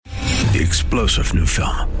The explosive new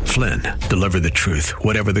film, Flynn, deliver the truth,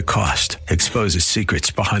 whatever the cost, exposes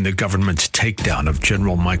secrets behind the government's takedown of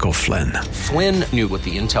General Michael Flynn. Flynn knew what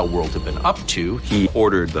the intel world had been up to. He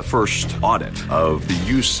ordered the first audit of the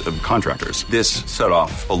use of contractors. This set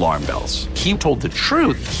off alarm bells. He told the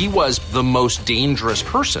truth. He was the most dangerous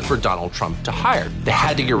person for Donald Trump to hire. They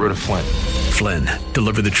had to get rid of Flynn. Flynn,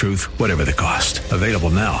 deliver the truth, whatever the cost. Available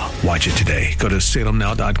now. Watch it today. Go to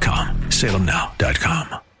salemnow.com.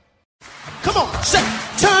 salemnow.com. Come on, say,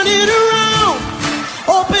 turn it around.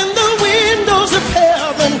 Open the windows of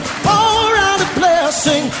heaven. Pour out a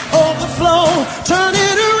blessing, overflow. Turn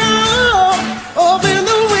it around. Open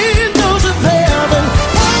the windows of heaven.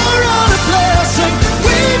 Pour out a blessing.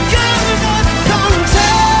 We cannot contain.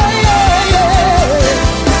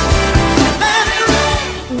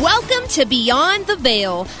 Welcome to Beyond the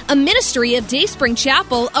Veil, a ministry of Dayspring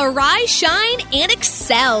Chapel. Arise, shine, and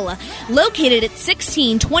excel. Located at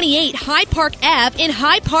 1628 Hyde Park Ave in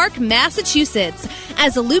Hyde Park, Massachusetts.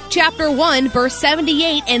 As Luke chapter 1, verse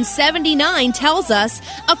 78 and 79 tells us,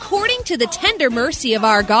 according to the tender mercy of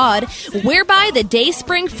our God, whereby the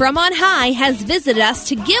dayspring from on high has visited us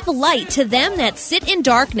to give light to them that sit in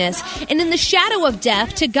darkness and in the shadow of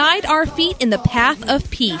death, to guide our feet in the path of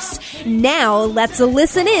peace. Now, let's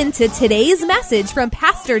listen in to today's message from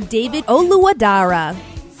Pastor David Oluwadara.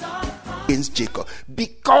 Against Jacob,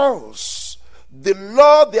 because the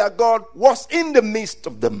Lord their God was in the midst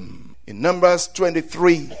of them. In Numbers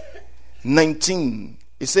 23:19,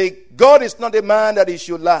 it says, God is not a man that he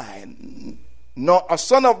should lie, nor a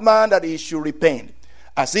son of man that he should repent.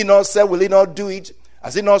 Has he not said, will he not do it?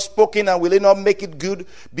 Has he not spoken, and will he not make it good?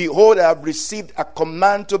 Behold, I have received a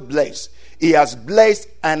command to bless. He has blessed,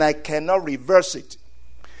 and I cannot reverse it.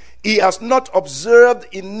 He has not observed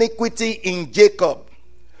iniquity in Jacob,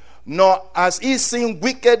 nor has he seen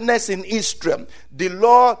wickedness in Israel. The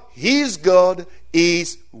Lord, his God,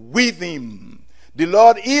 is with him. The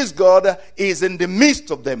Lord, his God, is in the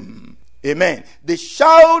midst of them. Amen. The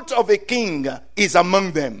shout of a king is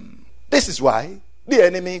among them. This is why the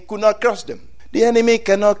enemy could not curse them. The enemy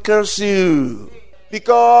cannot curse you,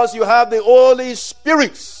 because you have the Holy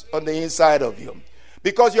Spirit on the inside of you.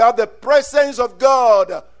 Because you have the presence of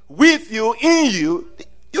God with you, in you,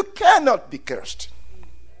 you cannot be cursed.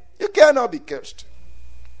 You cannot be cursed.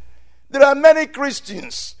 There are many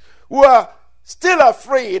Christians who are still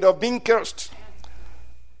afraid of being cursed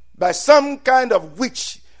by some kind of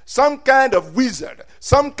witch, some kind of wizard,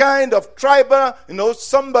 some kind of tribal,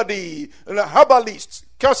 somebody, a herbalist,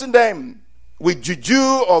 cursing them with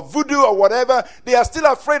juju or voodoo or whatever. They are still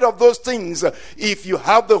afraid of those things. If you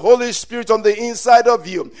have the Holy Spirit on the inside of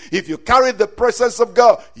you, if you carry the presence of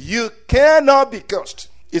God, you cannot be cursed.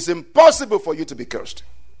 It's impossible for you to be cursed.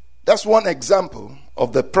 That's one example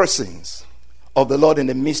of the presence of the Lord in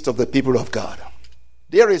the midst of the people of God.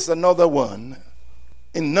 There is another one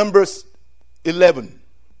in Numbers 11.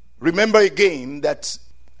 Remember again that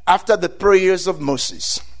after the prayers of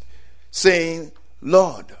Moses, saying,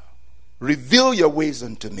 Lord, reveal your ways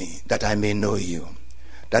unto me, that I may know you,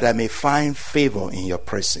 that I may find favor in your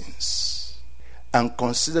presence, and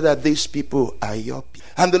consider that these people are your people.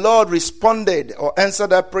 And the Lord responded or answered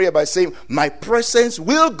that prayer by saying, my presence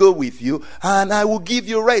will go with you, and I will give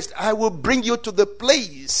you rest. I will bring you to the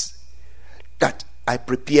place that I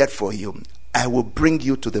prepared for you. I will bring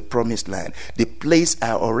you to the promised land. The place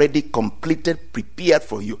I already completed, prepared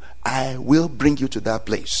for you. I will bring you to that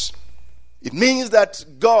place. It means that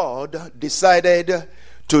God decided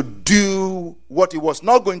to do what he was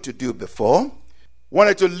not going to do before.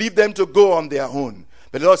 Wanted to leave them to go on their own.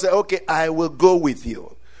 But the Lord said, okay, I will go with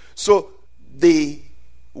you. So the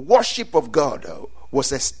worship of God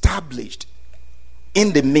was established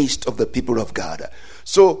in the midst of the people of God.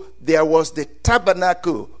 So there was the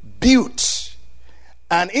tabernacle built.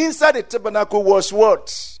 And inside the tabernacle was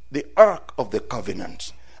what? The Ark of the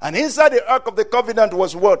Covenant. And inside the Ark of the Covenant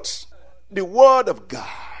was what? The Word of God.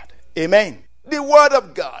 Amen. The Word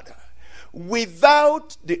of God.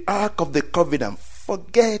 Without the Ark of the Covenant,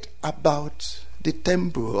 forget about the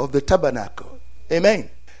temple of the tabernacle. Amen.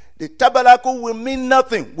 The tabernacle will mean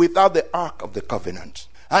nothing without the Ark of the Covenant.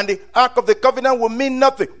 And the Ark of the Covenant will mean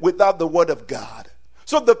nothing without the Word of God.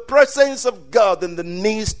 So the presence of God in the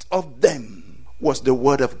midst of them was the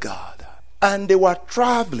Word of God. And they were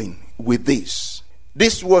traveling with this.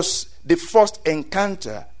 This was the first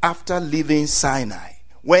encounter after leaving Sinai,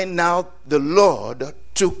 when now the Lord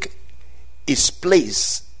took his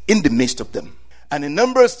place in the midst of them. And in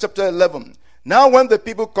Numbers chapter 11, now when the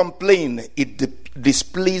people complained, it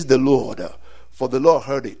displeased the Lord, for the Lord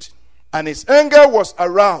heard it. And his anger was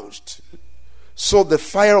aroused, So the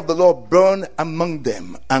fire of the Lord burned among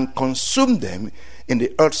them and consumed them in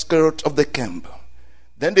the outskirts of the camp.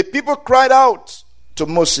 Then the people cried out to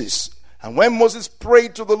Moses. And when Moses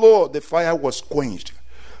prayed to the Lord, the fire was quenched.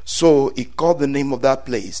 So he called the name of that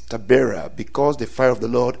place Taberah, because the fire of the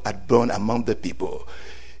Lord had burned among the people.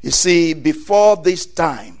 You see, before this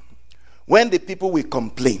time, when the people will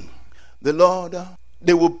complain, the Lord,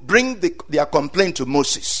 they will bring their complaint to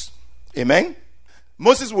Moses. Amen?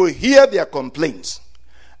 Moses will hear their complaints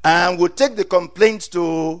and will take the complaints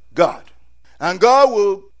to God. And God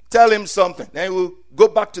will tell him something. Then he will go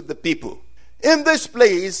back to the people. In this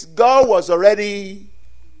place, God was already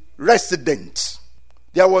resident.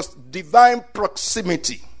 There was divine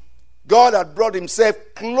proximity. God had brought himself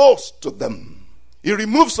close to them. He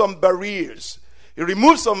removed some barriers. He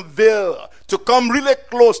removed some veil to come really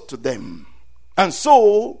close to them. And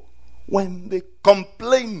so, when they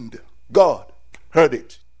complained, God heard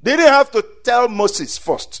it. They didn't have to tell Moses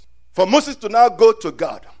first, for Moses to now go to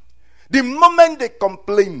God. The moment they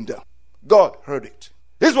complained, God heard it.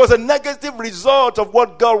 This was a negative result of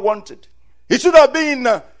what God wanted. It should have been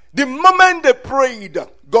the moment they prayed,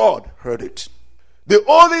 God heard it. The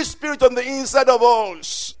Holy Spirit on the inside of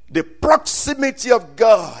us, the proximity of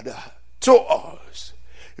God to us,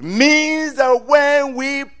 means that when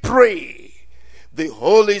we pray, the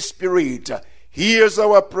Holy Spirit hears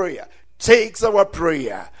our prayer, takes our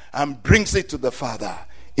prayer, and brings it to the Father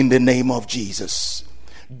in the name of Jesus.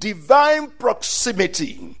 Divine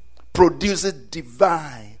proximity produces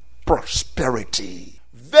divine prosperity.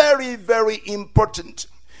 Very, very important.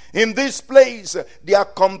 In this place, their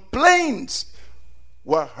complaints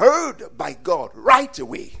were heard by God right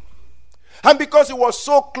away. And because he was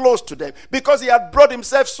so close to them, because he had brought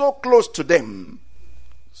himself so close to them,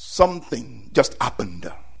 something just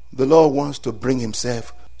happened. The Lord wants to bring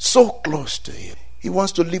himself so close to you. He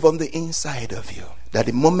wants to live on the inside of you, that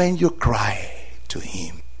the moment you cry to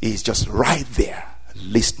him, he's just right there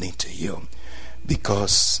listening to you,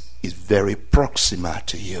 because he's very proximate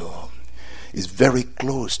to you. He's very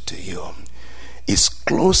close to you. His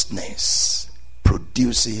closeness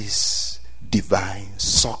produces divine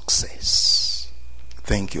success.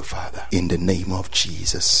 Thank you, Father, in the name of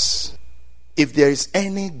Jesus. If there is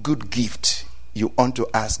any good gift you want to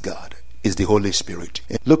ask God, it's the Holy Spirit.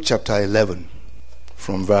 Luke chapter 11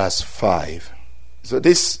 from verse 5. So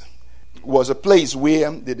this was a place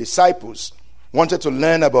where the disciples wanted to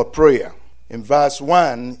learn about prayer. In verse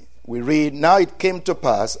 1, we read, "Now it came to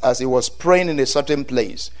pass, as he was praying in a certain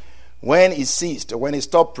place, when he ceased, or when he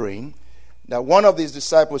stopped praying, that one of his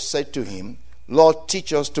disciples said to him, Lord,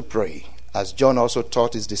 teach us to pray, as John also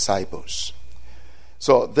taught his disciples."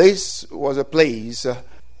 So this was a place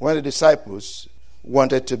where the disciples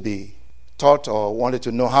wanted to be taught or wanted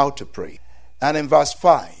to know how to pray. And in verse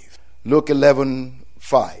 5, Luke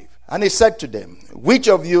 11:5, "And he said to them, Which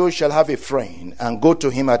of you shall have a friend, and go to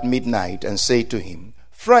him at midnight, and say to him,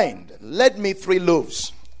 Friend, let me 3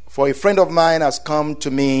 loaves, for a friend of mine has come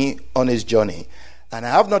to me on his journey, and I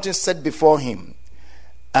have nothing set before him.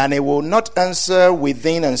 And he will not answer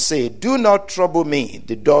within and say, Do not trouble me,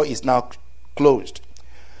 the door is now closed,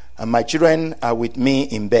 and my children are with me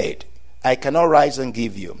in bed. I cannot rise and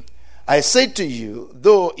give you. I say to you,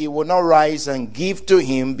 though he will not rise and give to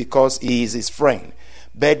him because he is his friend,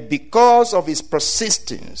 but because of his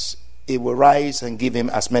persistence, he will rise and give him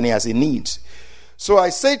as many as he needs. So I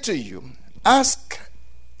say to you, ask,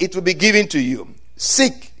 it will be given to you.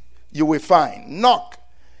 Seek, you will find. Knock,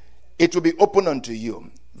 it will be opened unto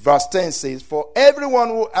you." Verse 10 says, "For everyone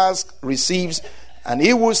who asks receives, and he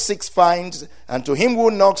who seeks finds, and to him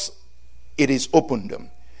who knocks it is opened.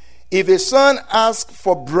 If a son asks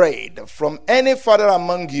for bread from any father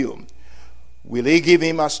among you, will he give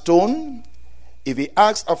him a stone? If he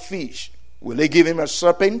asks a fish, will he give him a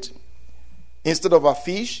serpent instead of a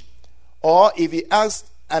fish? Or if he asks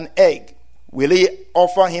an egg, will he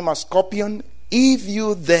offer him a scorpion? If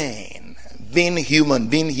you then, being human,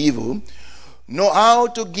 being evil, know how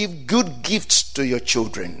to give good gifts to your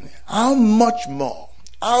children, how much more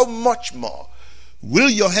will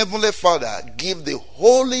your heavenly Father give the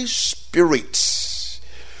Holy Spirit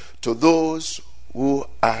to those who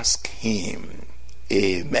ask him?"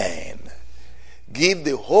 Amen. Give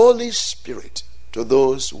the Holy Spirit to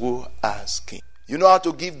those who ask him. You know how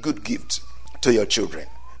to give good gifts to your children.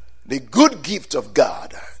 The good gift of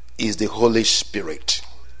God is the Holy Spirit.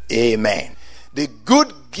 Amen. The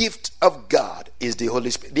good gift of God is the Holy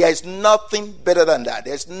Spirit. There is nothing better than that.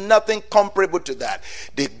 There's nothing comparable to that.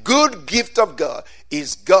 The good gift of God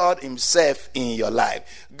is God himself in your life.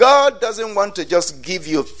 God doesn't want to just give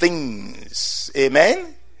you things.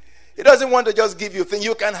 Amen. He doesn't want to just give you things.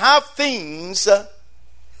 You can have things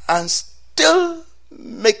and still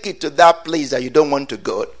make it to that place that you don't want to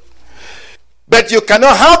go. But you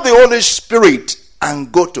cannot have the Holy Spirit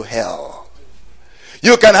and go to hell.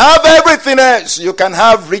 You can have everything else. You can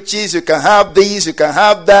have riches, you can have this, you can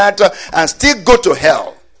have that, and still go to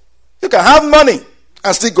hell. You can have money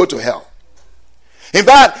and still go to hell. In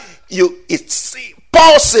fact, it's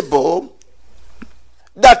possible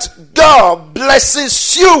that God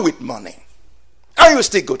blesses you with money and you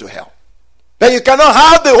still go to hell. But you cannot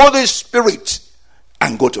have the Holy Spirit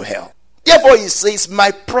and go to hell. Therefore, he says,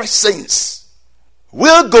 my presence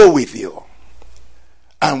will go with you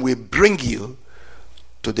and will bring you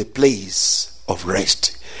to the place of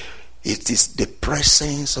rest. It is the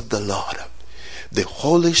presence of the Lord, the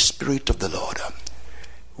Holy Spirit of the Lord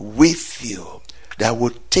with you, that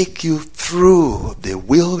will take you through the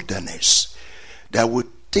wilderness, that will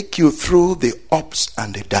take you through the ups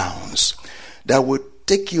and the downs, that will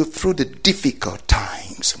take you through the difficult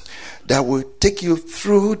times, that will take you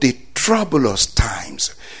through the troublous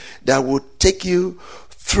times, that will take you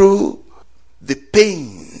through the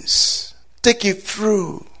pains, take you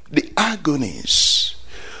through the agonies,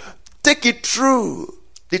 take you through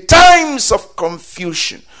the times of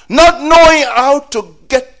confusion, not knowing how to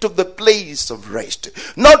get to the place of rest,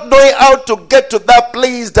 not knowing how to get to that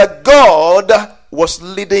place that God was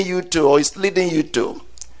leading you to or is leading you to.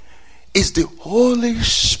 It's the Holy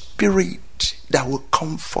Spirit that will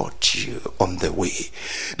comfort you on the way.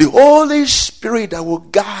 The Holy Spirit that will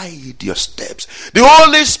guide your steps. The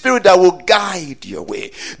Holy Spirit that will guide your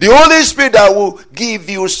way. The Holy Spirit that will give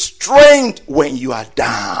you strength when you are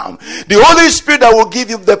down. The Holy Spirit that will give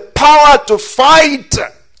you the power to fight,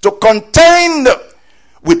 to contend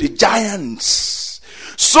with the giants,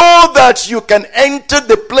 so that you can enter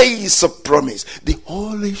the place of promise. The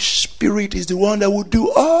Holy Spirit is the one that will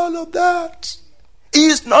do all of that. He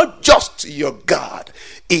is not just your God,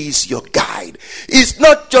 He is your guide. He's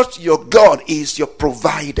not just your God, He is your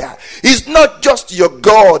provider. He's not just your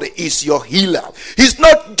God, He is your healer. He's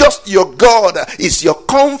not just your God, He's your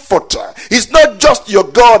comforter. He's not just your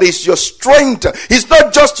God, He's your strength. He's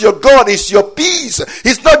not just your God, He's your peace.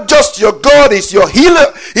 He's not just your God, He's your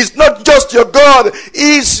healer. He's not just your God,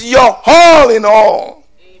 He's your all in all.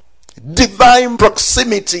 Divine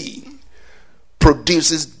proximity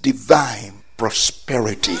produces divine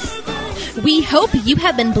prosperity. We hope you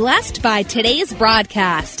have been blessed by today's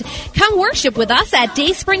broadcast. Come worship with us at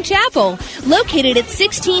Dayspring Chapel, located at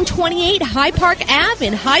 1628 High Park Ave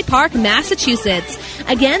in High Park, Massachusetts.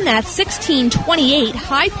 Again, that's 1628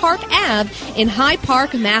 High Park Ave in High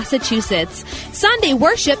Park, Massachusetts. Sunday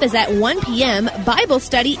worship is at 1 p.m., Bible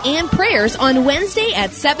study and prayers on Wednesday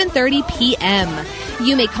at 7:30 p.m.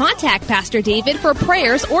 You may contact Pastor David for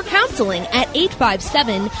prayers or counseling at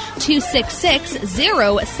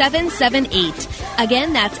 857-266-0778.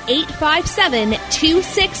 Again, that's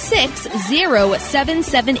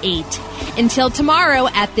 857-266-0778. Until tomorrow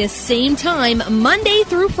at this same time, Monday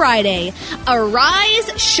through Friday,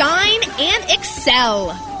 arise, shine, and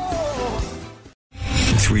excel.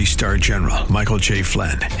 3-star General Michael J.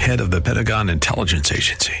 Flynn, head of the Pentagon Intelligence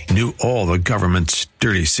Agency, knew all the government's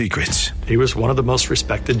dirty secrets. He was one of the most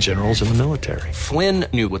respected generals in the military. Flynn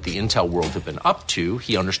knew what the intel world had been up to.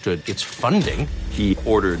 He understood its funding. He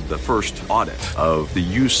ordered the first audit of the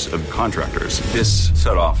use of contractors. This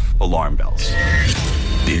set off alarm bells.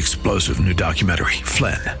 The explosive new documentary,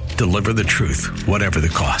 Flynn, Deliver the Truth, Whatever the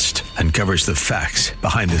Cost, uncovers the facts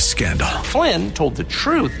behind this scandal. Flynn told the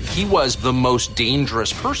truth. He was the most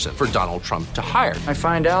dangerous person for Donald Trump to hire. I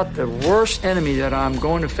find out the worst enemy that I'm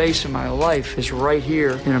going to face in my life is right here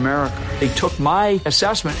in America. They took my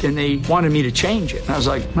assessment and they wanted me to change it. And I was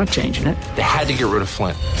like, I'm not changing it. They had to get rid of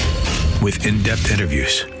Flynn. With in-depth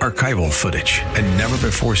interviews, archival footage, and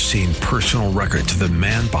never-before-seen personal records of the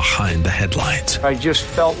man behind the headlines. I just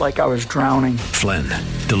felt like I was drowning. Flynn,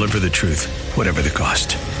 Deliver the Truth, Whatever the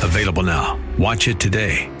Cost. Available now. Watch it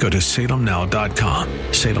today. Go to salemnow.com.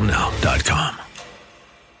 salemnow.com.